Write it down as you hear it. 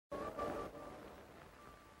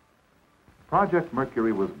Project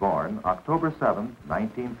Mercury was born October 7,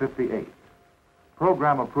 1958.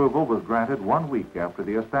 Program approval was granted 1 week after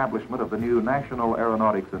the establishment of the new National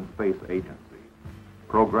Aeronautics and Space Agency.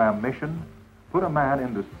 Program mission: put a man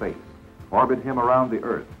into space, orbit him around the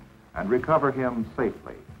Earth, and recover him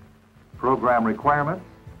safely. Program requirements: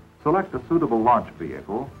 select a suitable launch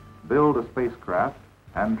vehicle, build a spacecraft,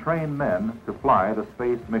 and train men to fly the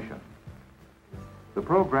space mission. The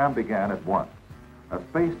program began at once. A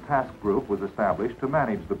space task group was established to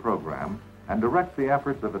manage the program and direct the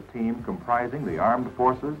efforts of a team comprising the armed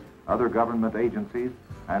forces, other government agencies,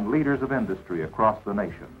 and leaders of industry across the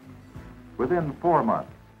nation. Within 4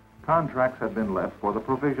 months, contracts had been let for the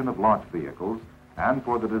provision of launch vehicles and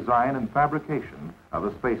for the design and fabrication of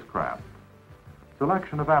a spacecraft.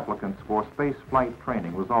 Selection of applicants for space flight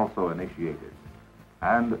training was also initiated.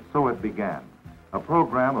 And so it began, a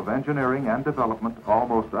program of engineering and development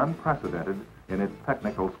almost unprecedented in its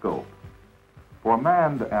technical scope. For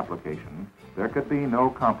manned application, there could be no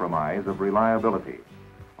compromise of reliability.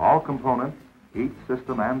 All components, each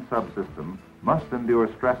system and subsystem, must endure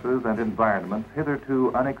stresses and environments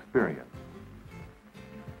hitherto unexperienced.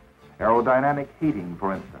 Aerodynamic heating,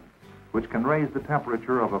 for instance, which can raise the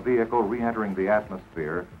temperature of a vehicle re-entering the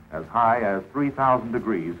atmosphere as high as 3,000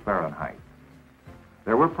 degrees Fahrenheit.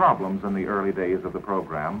 There were problems in the early days of the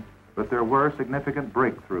program, but there were significant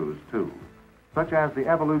breakthroughs, too, such as the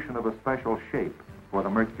evolution of a special shape for the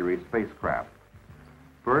Mercury spacecraft.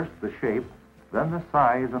 First the shape, then the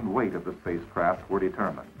size and weight of the spacecraft were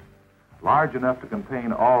determined. Large enough to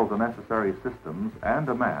contain all the necessary systems and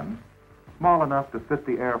a man, small enough to fit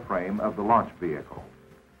the airframe of the launch vehicle.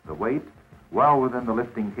 The weight, well within the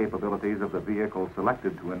lifting capabilities of the vehicle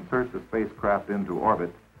selected to insert the spacecraft into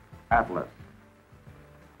orbit, Atlas.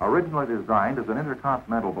 Originally designed as an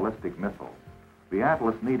intercontinental ballistic missile, the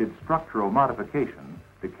Atlas needed structural modification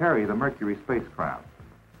to carry the Mercury spacecraft.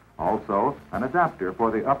 Also, an adapter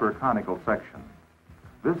for the upper conical section.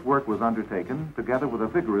 This work was undertaken together with a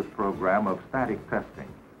vigorous program of static testing.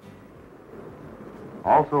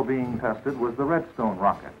 Also being tested was the Redstone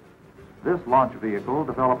rocket. This launch vehicle,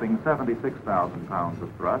 developing 76,000 pounds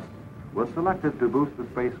of thrust, was selected to boost the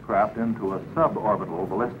spacecraft into a suborbital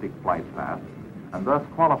ballistic flight path and thus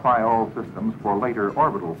qualify all systems for later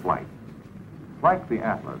orbital flights. Like the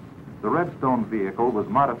Atlas, the Redstone vehicle was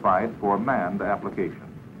modified for manned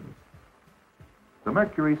application. The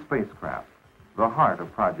Mercury spacecraft, the heart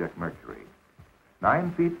of Project Mercury.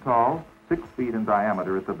 9 feet tall, 6 feet in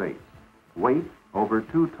diameter at the base. Weight over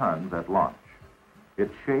 2 tons at launch.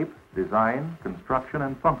 Its shape, design, construction,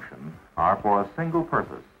 and function are for a single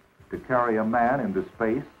purpose: to carry a man into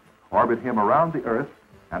space, orbit him around the Earth,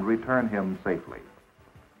 and return him safely.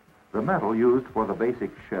 The metal used for the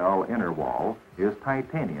basic shell inner wall is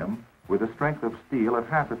titanium with a strength of steel at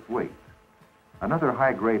half its weight. Another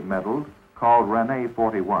high-grade metal, called Rene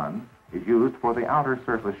 41, is used for the outer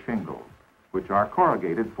surface shingles, which are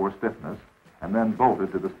corrugated for stiffness and then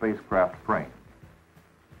bolted to the spacecraft frame.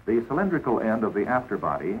 The cylindrical end of the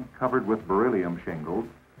afterbody, covered with beryllium shingles,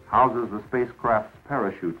 houses the spacecraft's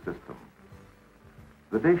parachute system.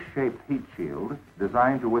 The dish-shaped heat shield,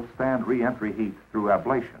 designed to withstand re-entry heat through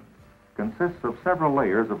ablation, consists of several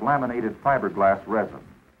layers of laminated fiberglass resin.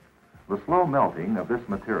 The slow melting of this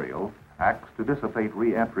material acts to dissipate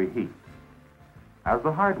re-entry heat. As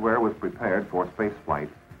the hardware was prepared for spaceflight,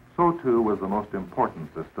 so too was the most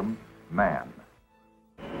important system, man.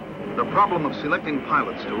 The problem of selecting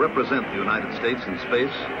pilots to represent the United States in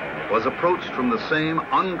space was approached from the same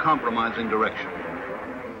uncompromising direction.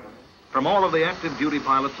 From all of the active duty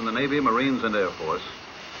pilots in the Navy, Marines, and Air Force,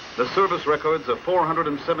 the service records of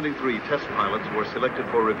 473 test pilots were selected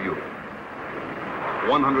for review.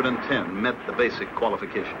 110 met the basic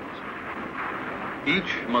qualifications.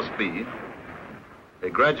 Each must be a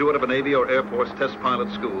graduate of a Navy or Air Force test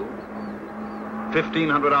pilot school,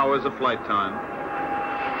 1,500 hours of flight time,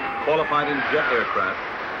 qualified in jet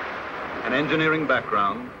aircraft, an engineering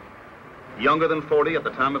background, younger than 40 at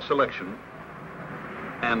the time of selection,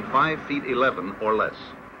 and 5 feet 11 or less.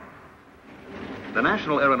 The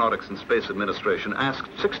National Aeronautics and Space Administration asked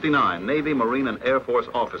 69 Navy, Marine, and Air Force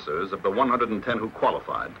officers of the 110 who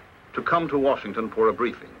qualified to come to Washington for a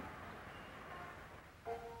briefing.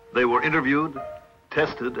 They were interviewed,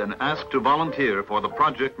 tested, and asked to volunteer for the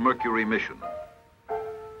Project Mercury mission.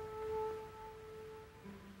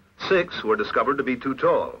 6 were discovered to be too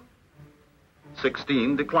tall.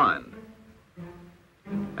 16 declined.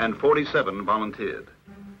 And 47 volunteered.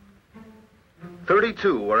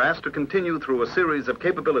 32 were asked to continue through a series of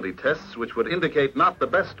capability tests which would indicate not the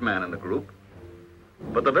best man in the group,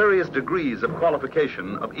 but the various degrees of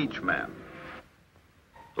qualification of each man.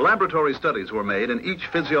 Laboratory studies were made in each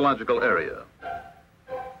physiological area.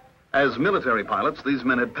 As military pilots, these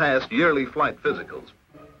men had passed yearly flight physicals.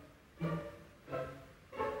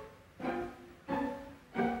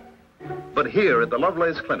 But here at the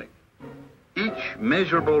Lovelace Clinic, each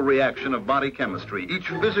measurable reaction of body chemistry, each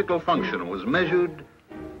physical function was measured,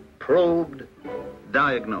 probed,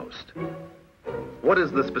 diagnosed. What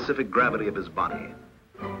is the specific gravity of his body?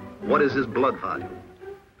 What is his blood volume,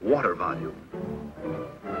 water volume?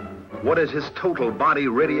 What is his total body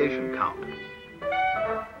radiation count?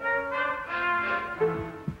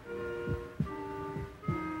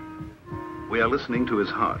 We are listening to his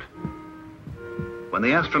heart. When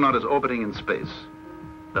the astronaut is orbiting in space,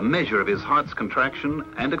 the measure of his heart's contraction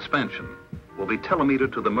and expansion will be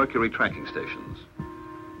telemetered to the Mercury tracking stations.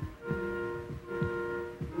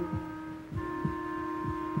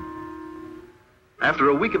 After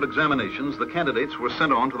a week of examinations, the candidates were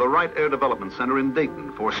sent on to the Wright Air Development Center in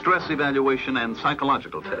Dayton for stress evaluation and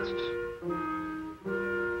psychological tests.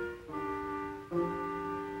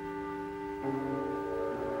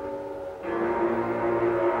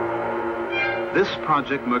 This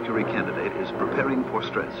Project Mercury candidate is preparing for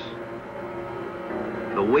stress.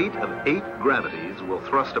 The weight of 8 gravities will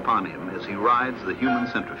thrust upon him as he rides the human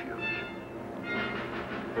centrifuge.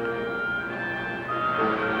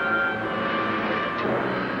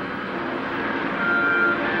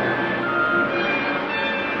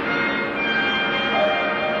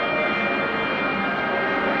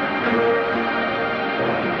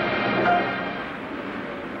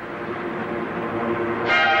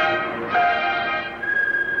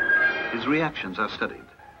 His reactions are studied.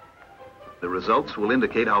 The results will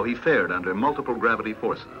indicate how he fared under multiple gravity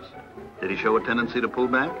forces. Did he show a tendency to pull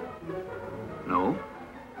back? No.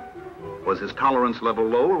 Was his tolerance level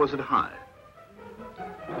low or was it high?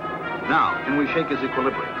 Now, can we shake his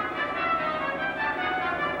equilibrium?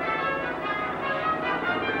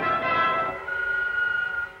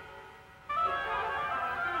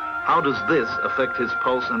 How does this affect his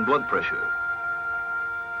pulse and blood pressure?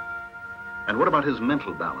 And what about his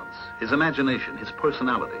mental balance, his imagination, his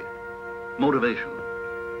personality, motivation?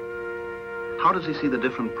 How does he see the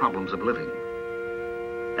different problems of living?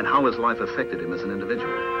 And how has life affected him as an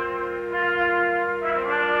individual?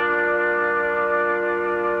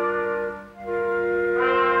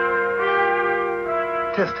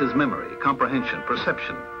 Test his memory, comprehension,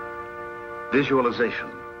 perception, visualization.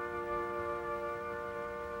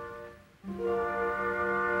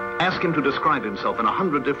 Ask him to describe himself in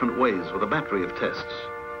 100 different ways with a battery of tests.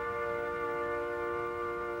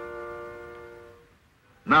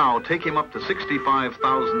 Now, take him up to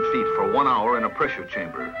 65,000 feet for 1 hour in a pressure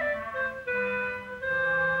chamber.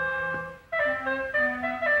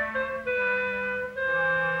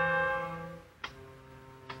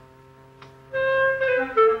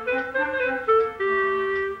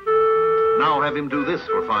 Now have him do this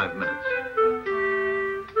for 5 minutes.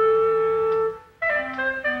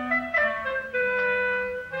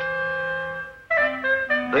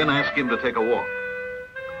 Then ask him to take a walk.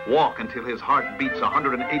 Walk until his heart beats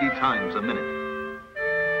 180 times a minute.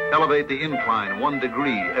 Elevate the incline 1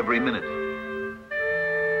 degree every minute.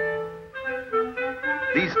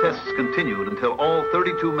 These tests continued until all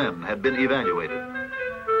 32 men had been evaluated.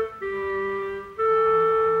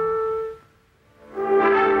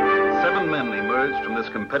 7 men emerged from this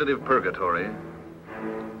competitive purgatory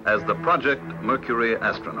as the Project Mercury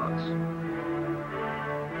astronauts.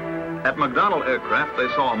 At McDonnell Aircraft, they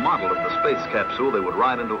saw a model of the space capsule they would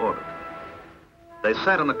ride into orbit. They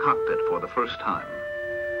sat in the cockpit for the first time.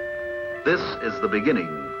 This is the beginning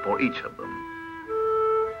for each of them.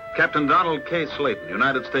 Captain Donald K. Slayton,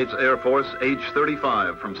 United States Air Force, age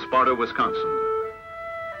 35, from Sparta, Wisconsin.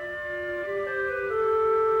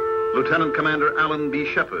 Lieutenant Commander Alan B.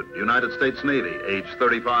 Shepard, United States Navy, age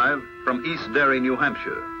 35, from East Derry, New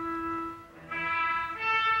Hampshire.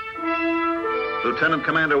 Lieutenant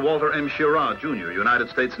Commander Walter M. Schirra, Jr., United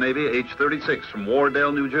States Navy, age 36, from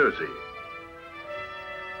Wardell, New Jersey.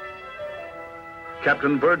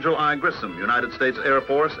 Captain Virgil I. Grissom, United States Air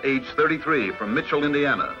Force, age 33, from Mitchell,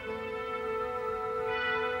 Indiana.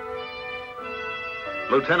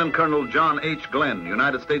 Lieutenant Colonel John H. Glenn,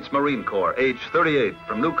 United States Marine Corps, age 38,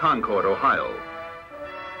 from New Concord, Ohio.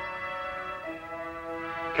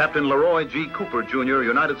 Captain Leroy G. Cooper, Jr.,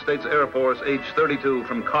 United States Air Force, age 32,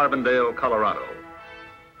 from Carbondale, Colorado.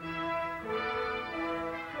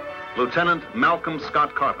 Lieutenant Malcolm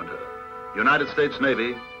Scott Carpenter, United States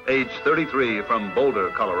Navy, age 33, from Boulder,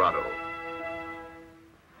 Colorado.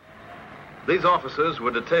 These officers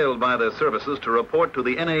were detailed by their services to report to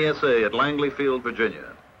the NASA at Langley Field,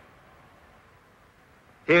 Virginia.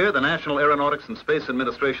 Here, the National Aeronautics and Space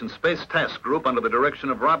Administration Space Task Group, under the direction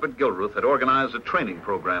of Robert Gilruth, had organized a training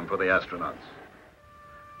program for the astronauts.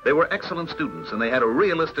 They were excellent students, and they had a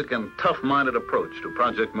realistic and tough-minded approach to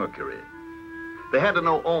Project Mercury. They had to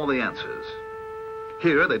know all the answers.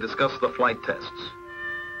 Here, they discussed the flight tests.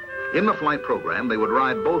 In the flight program, they would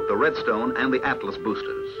ride both the Redstone and the Atlas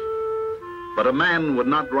boosters. But a man would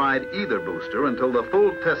not ride either booster until the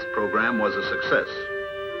full test program was a success.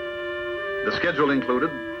 The schedule included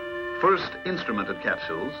first instrumented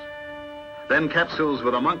capsules, then capsules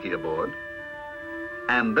with a monkey aboard,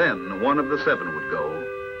 and then one of the 7 would go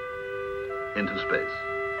into space.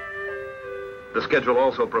 The schedule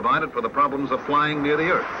also provided for the problems of flying near the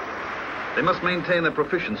Earth. They must maintain their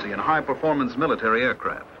proficiency in high-performance military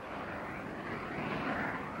aircraft.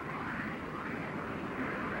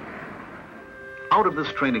 Out of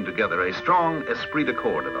this training together, a strong esprit de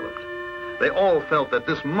corps developed. They all felt that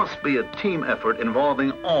this must be a team effort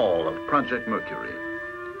involving all of Project Mercury.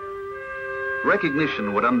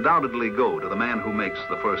 Recognition would undoubtedly go to the man who makes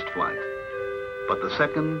the first flight. But the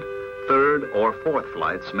second, third, or fourth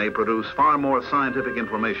flights may produce far more scientific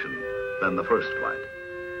information than the first flight.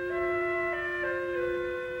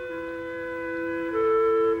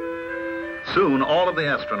 Soon, all of the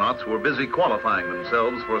astronauts were busy qualifying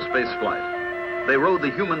themselves for space flight. They rode the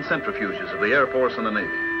human centrifuges of the Air Force and the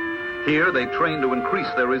Navy. Here, they trained to increase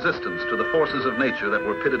their resistance to the forces of nature that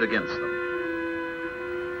were pitted against them.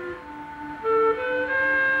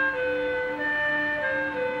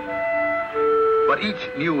 But each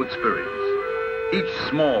new experience, each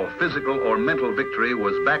small physical or mental victory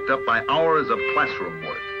was backed up by hours of classroom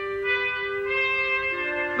work.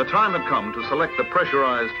 The time had come to select the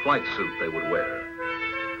pressurized flight suit they would wear.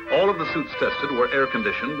 All of the suits tested were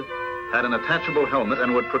air-conditioned, had an attachable helmet,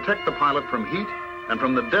 and would protect the pilot from heat and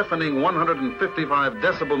from the deafening 155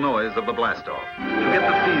 decibel noise of the blastoff. To get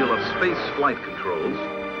the feel of space flight controls,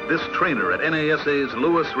 this trainer at NASA's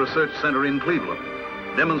Lewis Research Center in Cleveland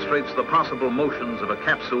demonstrates the possible motions of a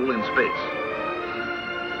capsule in space.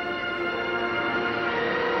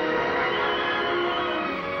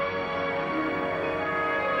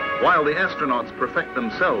 While the astronauts perfect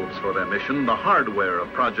themselves for their mission, the hardware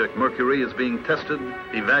of Project Mercury is being tested,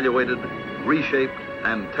 evaluated, reshaped,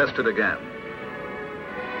 and tested again.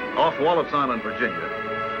 Off Wallops Island,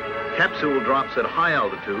 Virginia, capsule drops at high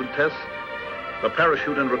altitude test the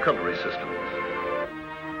parachute and recovery systems.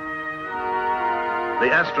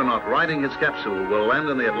 The astronaut riding his capsule will land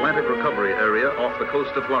in the Atlantic recovery area off the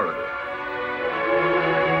coast of Florida.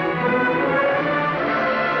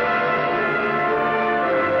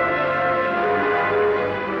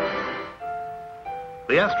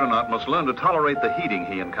 The astronaut must learn to tolerate the heating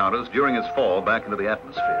he encounters during his fall back into the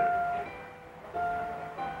atmosphere.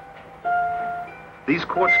 These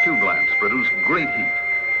quartz tube lamps produce great heat.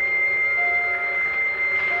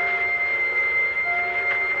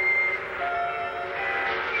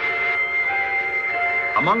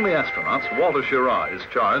 Among the astronauts, Walter Schirra is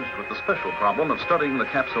charged with the special problem of studying the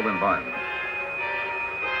capsule environment.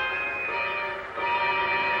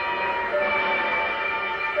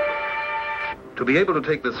 To be able to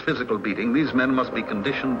take this physical beating, these men must be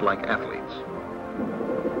conditioned like athletes.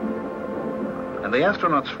 And the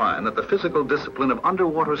astronauts find that the physical discipline of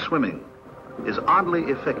underwater swimming is oddly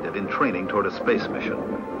effective in training toward a space mission.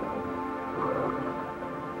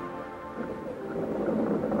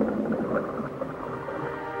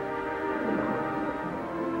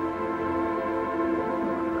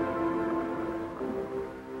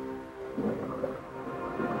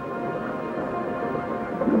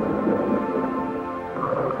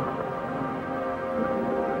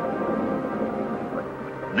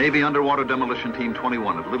 Navy Underwater Demolition Team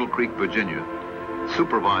 21 at Little Creek, Virginia,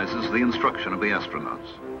 supervises the instruction of the astronauts.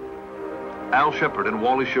 Al Shepard and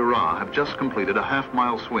Wally Schirra have just completed a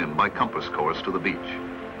half-mile swim by compass course to the beach.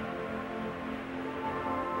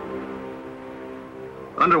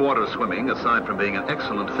 Underwater swimming, aside from being an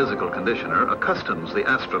excellent physical conditioner, accustoms the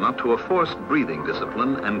astronaut to a forced breathing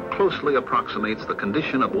discipline and closely approximates the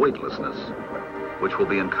condition of weightlessness, which will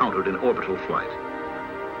be encountered in orbital flight.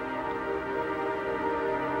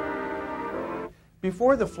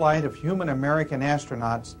 Before the flight of human American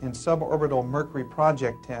astronauts in suborbital Mercury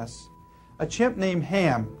project tests, a chimp named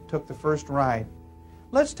Ham took the first ride.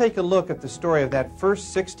 Let's take a look at the story of that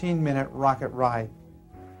first 16-minute rocket ride.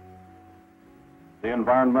 The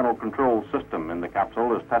environmental control system in the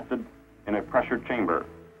capsule is tested in a pressure chamber,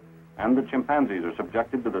 and the chimpanzees are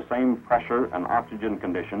subjected to the same pressure and oxygen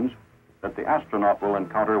conditions that the astronaut will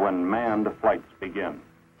encounter when manned flights begin.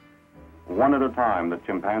 One at a time, the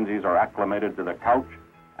chimpanzees are acclimated to the couch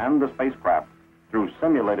and the spacecraft through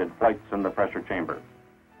simulated flights in the pressure chamber.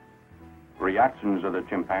 Reactions of the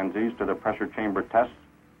chimpanzees to the pressure chamber tests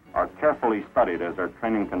are carefully studied as their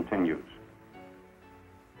training continues.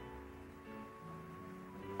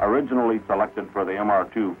 Originally selected for the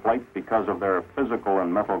MR2 flight because of their physical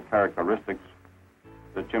and mental characteristics,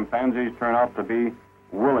 the chimpanzees turn out to be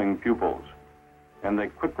willing pupils, and they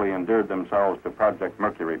quickly endeared themselves to Project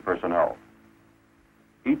Mercury personnel.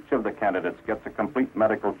 Each of the candidates gets a complete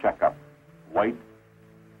medical checkup: weight,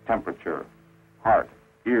 temperature, heart,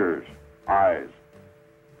 ears, eyes,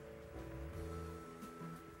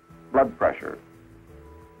 blood pressure,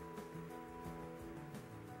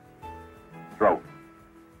 throat.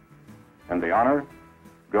 And the honor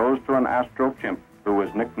goes to an astro chimp who was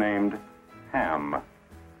nicknamed Ham.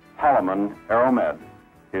 Holloman Aeromed,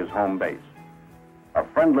 his home base. A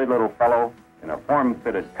friendly little fellow in a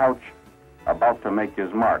form-fitted couch about to make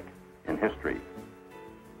his mark in history.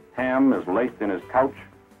 Ham is laced in his couch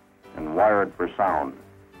and wired for sound.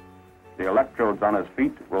 The electrodes on his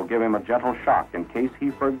feet will give him a gentle shock in case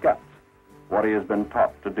he forgets what he has been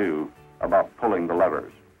taught to do about pulling the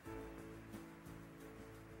levers.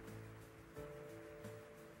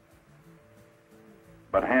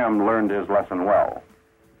 But Ham learned his lesson well.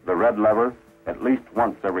 The red lever at least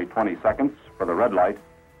once every 20 seconds for the red light,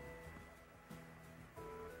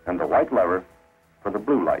 and the white lever for the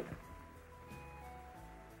blue light.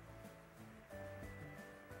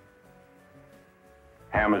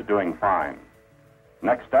 Ham is doing fine.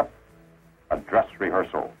 Next step, a dress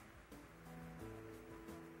rehearsal.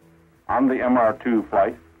 On the MR2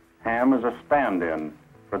 flight, Ham is a stand-in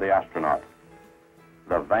for the astronaut.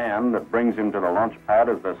 The van that brings him to the launch pad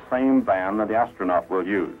is the same van that the astronaut will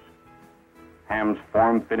use. Ham's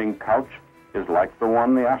form-fitting couch is like the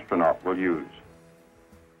one the astronaut will use.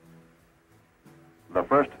 The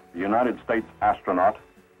first United States astronaut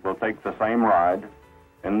will take the same ride,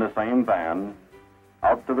 in the same van,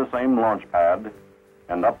 out to the same launch pad,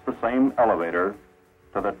 and up the same elevator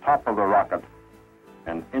to the top of the rocket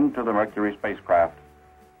and into the Mercury spacecraft,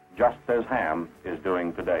 just as Ham is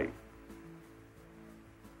doing today.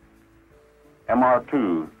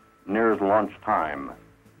 MR2 nears launch time.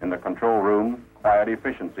 In the control room, quiet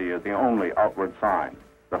efficiency is the only outward sign.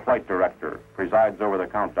 The flight director presides over the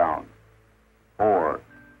countdown. 4,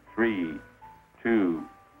 3, 2,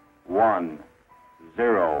 1,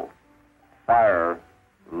 0. Fire,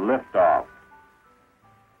 liftoff.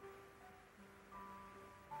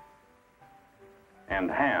 And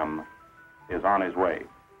Ham is on his way.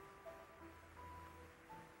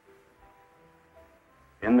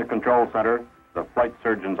 In the control center, the flight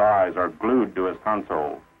surgeon's eyes are glued to his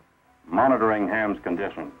console, monitoring Ham's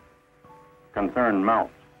condition. Concern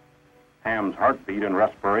mounts. Ham's heartbeat and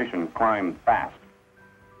respiration climb fast.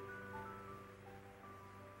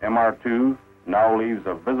 MR2 now leaves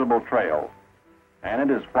a visible trail, and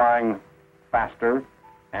it is flying faster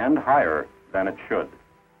and higher than it should.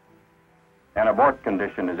 An abort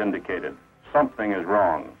condition is indicated. Something is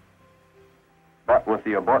wrong. But with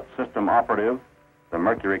the abort system operative, the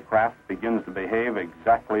Mercury craft begins to behave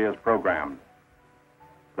exactly as programmed.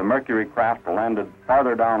 The Mercury craft landed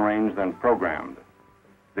farther downrange than programmed.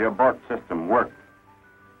 The abort system worked,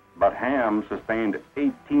 but Ham sustained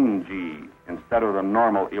 18 G instead of the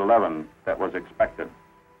normal 11 that was expected.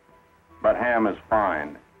 But Ham is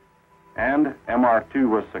fine, and MR2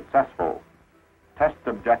 was successful. Test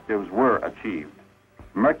objectives were achieved.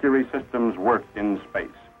 Mercury systems worked in space.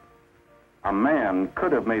 A man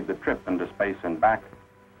could have made the trip into space and back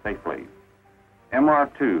safely.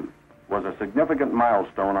 MR2 was a significant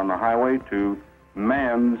milestone on the highway to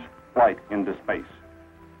man's flight into space.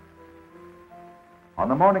 On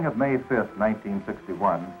the morning of May 5th,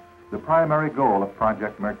 1961, the primary goal of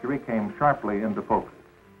Project Mercury came sharply into focus.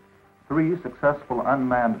 3 successful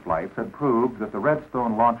unmanned flights had proved that the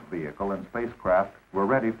Redstone launch vehicle and spacecraft were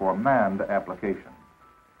ready for manned application.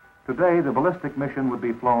 Today, the ballistic mission would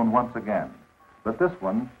be flown once again, but this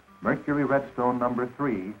one, Mercury Redstone number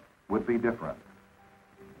 3, would be different.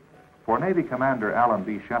 For Navy Commander Alan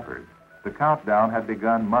B. Shepard, the countdown had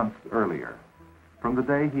begun months earlier. From the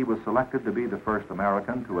day he was selected to be the first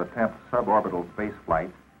American to attempt suborbital space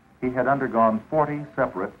flight, he had undergone 40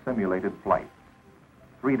 separate simulated flights.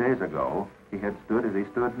 3 days ago, he had stood as he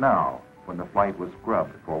stood now when the flight was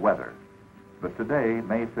scrubbed for weather. But today,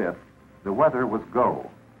 May 5th, the weather was go.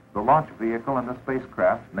 The launch vehicle and the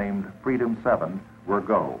spacecraft, named Freedom 7, were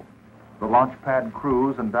go. The launch pad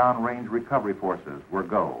crews and downrange recovery forces were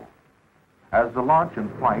go. As the launch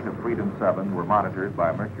and flight of Freedom 7 were monitored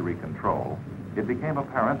by Mercury Control, it became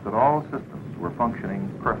apparent that all systems were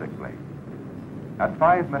functioning perfectly. At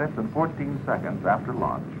 5 minutes and 14 seconds after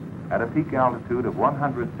launch, at a peak altitude of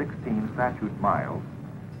 116 statute miles,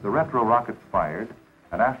 the retro rockets fired,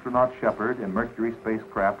 and astronaut Shepard in Mercury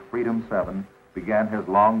spacecraft Freedom 7 began his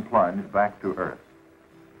long plunge back to Earth.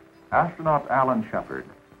 Astronaut Alan Shepard,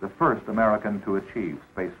 the first American to achieve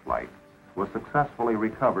spaceflight, was successfully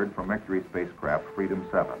recovered from Mercury spacecraft Freedom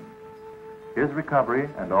 7. His recovery,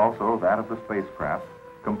 and also that of the spacecraft,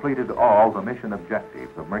 completed all the mission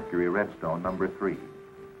objectives of Mercury Redstone number 3.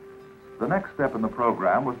 The next step in the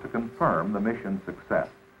program was to confirm the mission's success.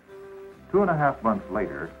 2.5 months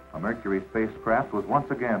later, a Mercury spacecraft was once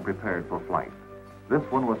again prepared for flight. This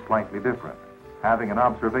one was slightly different, having an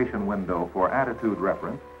observation window for attitude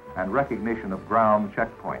reference and recognition of ground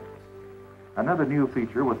checkpoints. Another new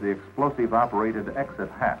feature was the explosive-operated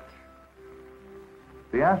exit hatch.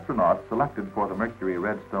 The astronauts selected for the Mercury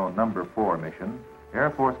Redstone number 4 mission, Air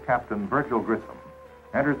Force Captain Virgil Grissom,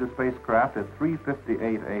 entered the spacecraft at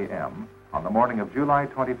 3:58 a.m. on the morning of July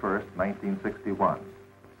 21st, 1961.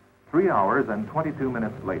 3 hours and 22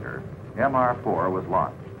 minutes later, MR4 was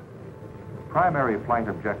launched. Primary flight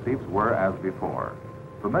objectives were, as before,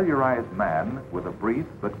 familiarize man with a brief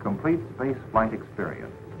but complete space flight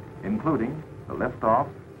experience, including the liftoff,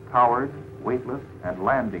 powered, weightless, and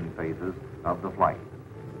landing phases of the flight.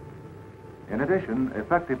 In addition,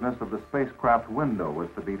 effectiveness of the spacecraft window was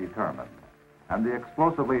to be determined, and the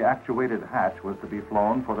explosively actuated hatch was to be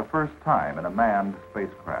flown for the first time in a manned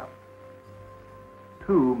spacecraft.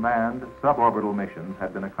 2 manned suborbital missions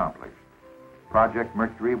had been accomplished. Project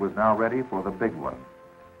Mercury was now ready for the big one.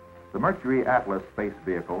 The Mercury Atlas space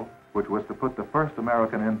vehicle, which was to put the first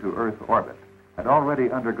American into Earth orbit, had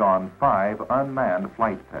already undergone 5 unmanned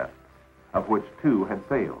flight tests, of which 2 had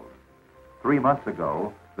failed. 3 months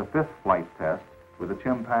ago, the 5th flight test, with a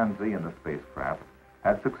chimpanzee in the spacecraft,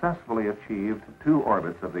 had successfully achieved 2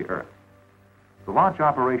 orbits of the Earth. The launch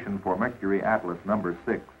operation for Mercury Atlas number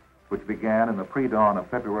 6, which began in the pre-dawn of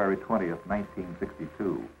February 20th,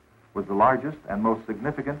 1962, was the largest and most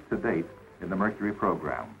significant to date in the Mercury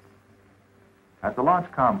program. At the launch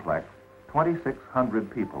complex, 2,600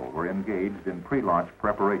 people were engaged in pre-launch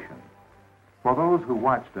preparation. For those who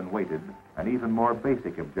watched and waited, an even more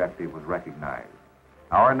basic objective was recognized.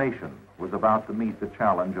 Our nation was about to meet the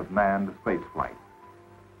challenge of manned spaceflight.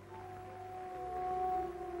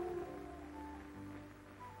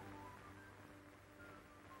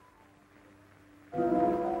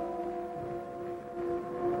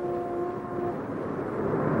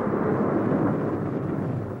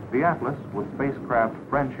 The Atlas, with spacecraft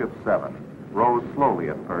Friendship 7, rose slowly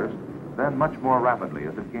at first, then much more rapidly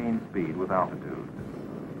as it gained speed with altitude.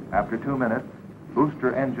 After 2 minutes,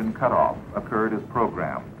 booster engine cutoff occurred as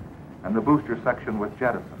programmed, and the booster section was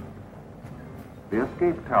jettisoned. The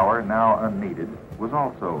escape tower, now unneeded, was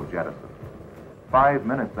also jettisoned. 5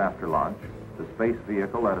 minutes after launch, the space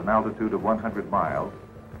vehicle at an altitude of 100 miles,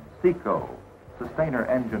 SECO, sustainer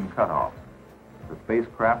engine cutoff. The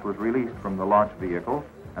spacecraft was released from the launch vehicle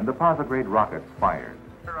and the posigrade rockets fired.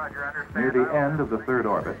 Near the end of the 3rd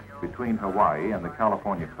orbit, between Hawaii and the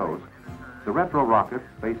California coast, the retro rockets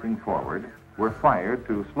facing forward were fired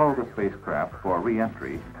to slow the spacecraft for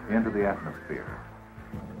re-entry into the atmosphere.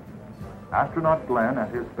 Astronaut Glenn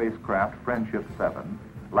and his spacecraft Friendship 7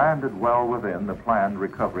 landed well within the planned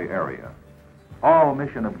recovery area. All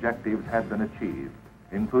mission objectives had been achieved,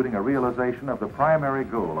 including a realization of the primary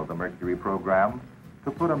goal of the Mercury program, to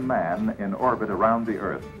put a man in orbit around the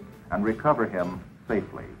Earth and recover him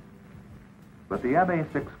safely. But the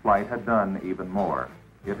MA-6 flight had done even more.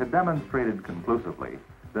 It had demonstrated conclusively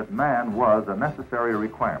that man was a necessary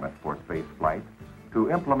requirement for space flight to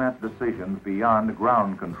implement decisions beyond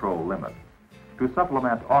ground control limits, to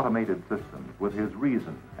supplement automated systems with his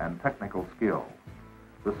reason and technical skill.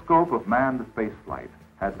 The scope of manned spaceflight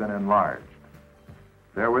had been enlarged.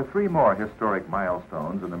 There were 3 more historic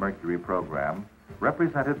milestones in the Mercury program,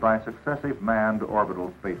 represented by successive manned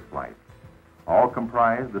orbital spaceflights. All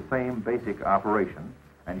comprised the same basic operation,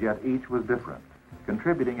 and yet each was different,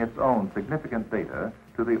 contributing its own significant data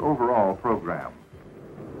to the overall program.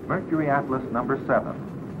 Mercury Atlas number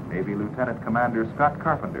 7, Navy Lieutenant Commander Scott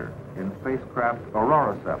Carpenter, in spacecraft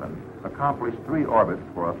Aurora 7, accomplished 3 orbits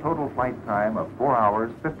for a total flight time of 4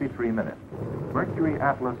 hours, 53 minutes. Mercury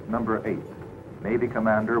Atlas number 8, Navy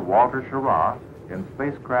Commander Walter Schirra, in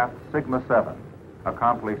spacecraft Sigma 7,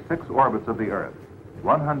 accomplished 6 orbits of the Earth,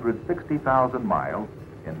 160,000 miles,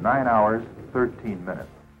 in 9 hours, 13 minutes.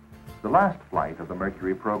 The last flight of the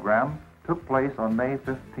Mercury program took place on May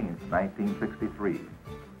 15, 1963,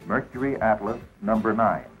 Mercury Atlas number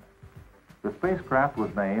 9. The spacecraft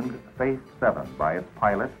was named Faith 7 by its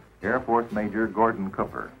pilot, Air Force Major Gordon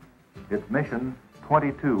Cooper. Its mission,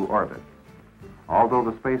 22 orbits. Although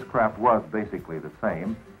the spacecraft was basically the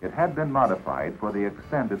same, it had been modified for the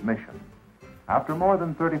extended mission. After more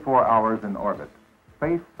than 34 hours in orbit,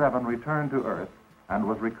 Faith 7 returned to Earth and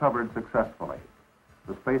was recovered successfully.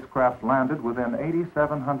 The spacecraft landed within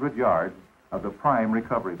 8,700 yards of the prime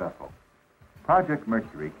recovery vessel. Project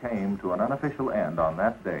Mercury came to an unofficial end on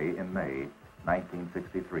that day in May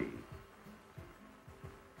 1963.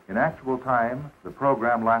 In actual time, the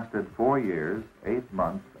program lasted 4 years, 8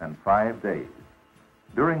 months, and 5 days,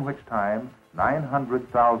 during which time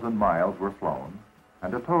 900,000 miles were flown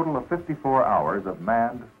and a total of 54 hours of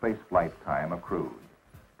manned spaceflight time accrued.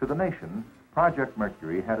 To the nation, Project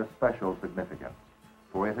Mercury had a special significance,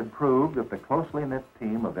 for it had proved that the closely knit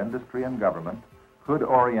team of industry and government could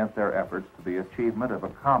orient their efforts to the achievement of a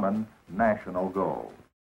common national goal.